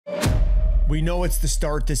We know it's the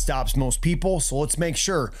start that stops most people, so let's make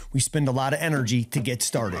sure we spend a lot of energy to get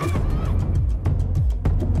started.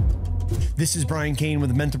 This is Brian Cain with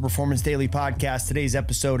the Mental Performance Daily Podcast. Today's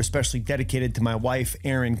episode especially dedicated to my wife,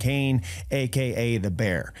 Brian Cain, aka the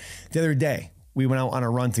Bear. The other day, we went out on a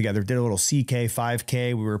run together, did a little CK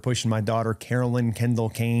 5K. We were pushing my daughter, Carolyn Kendall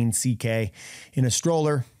Cain, CK, in a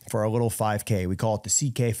stroller for our little 5K. We call it the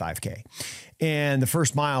CK 5K. And the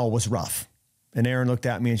first mile was rough. And Erin looked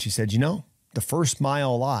at me and she said, you know, the first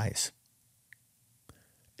mile lies.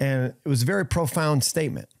 And it was a very profound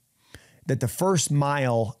statement that the first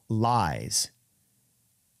mile lies.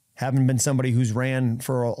 Having been somebody who's ran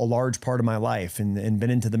for a large part of my life and been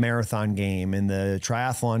into the marathon game and the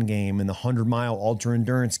triathlon game and the 100-mile ultra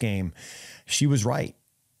endurance game, she was right.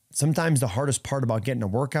 Sometimes the hardest part about getting a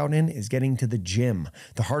workout in is getting to the gym.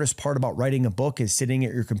 The hardest part about writing a book is sitting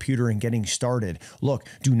at your computer and getting started. Look,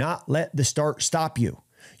 do not let the start stop you.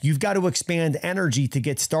 You've got to expand energy to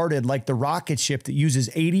get started, like the rocket ship that uses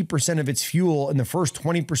 80% of its fuel in the first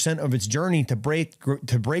 20% of its journey to break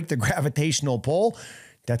the gravitational pull.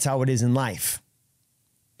 That's how it is in life.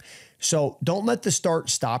 So don't let the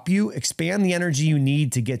start stop you. Expand the energy you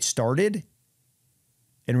need to get started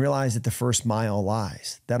and realize that the first mile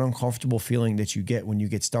lies. That uncomfortable feeling that you get when you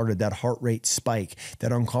get started, that heart rate spike,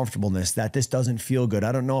 that uncomfortableness, that this doesn't feel good.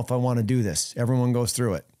 I don't know if I want to do this. Everyone goes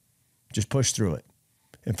through it. Just push through it.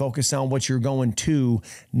 And focus on what you're going to,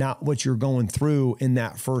 not what you're going through in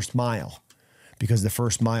that first mile, because the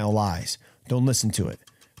first mile lies. Don't listen to it.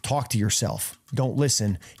 Talk to yourself. Don't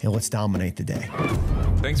listen, and let's dominate the day.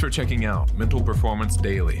 Thanks for checking out Mental Performance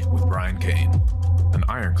Daily with Brian Cain, an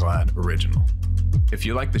IRONCLAD original. If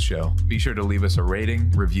you like the show, be sure to leave us a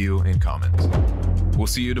rating, review, and comments. We'll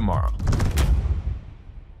see you tomorrow.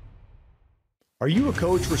 Are you a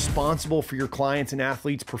coach responsible for your clients and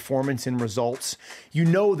athletes' performance and results? You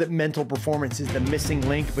know that mental performance is the missing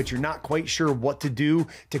link, but you're not quite sure what to do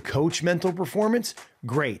to coach mental performance?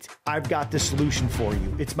 Great. I've got the solution for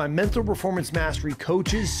you. It's my Mental Performance Mastery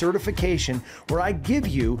Coaches Certification, where I give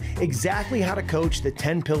you exactly how to coach the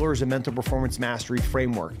 10 pillars of Mental Performance Mastery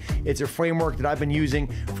framework. It's a framework that I've been using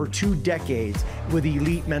for 2 decades with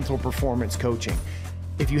elite mental performance coaching.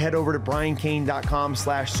 If you head over to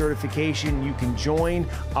briancain.com/certification, you can join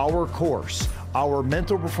our course, our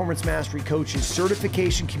Mental Performance Mastery Coaches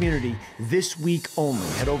Certification Community this week only.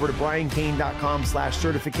 Head over to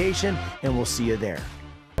briancain.com/certification and we'll see you there.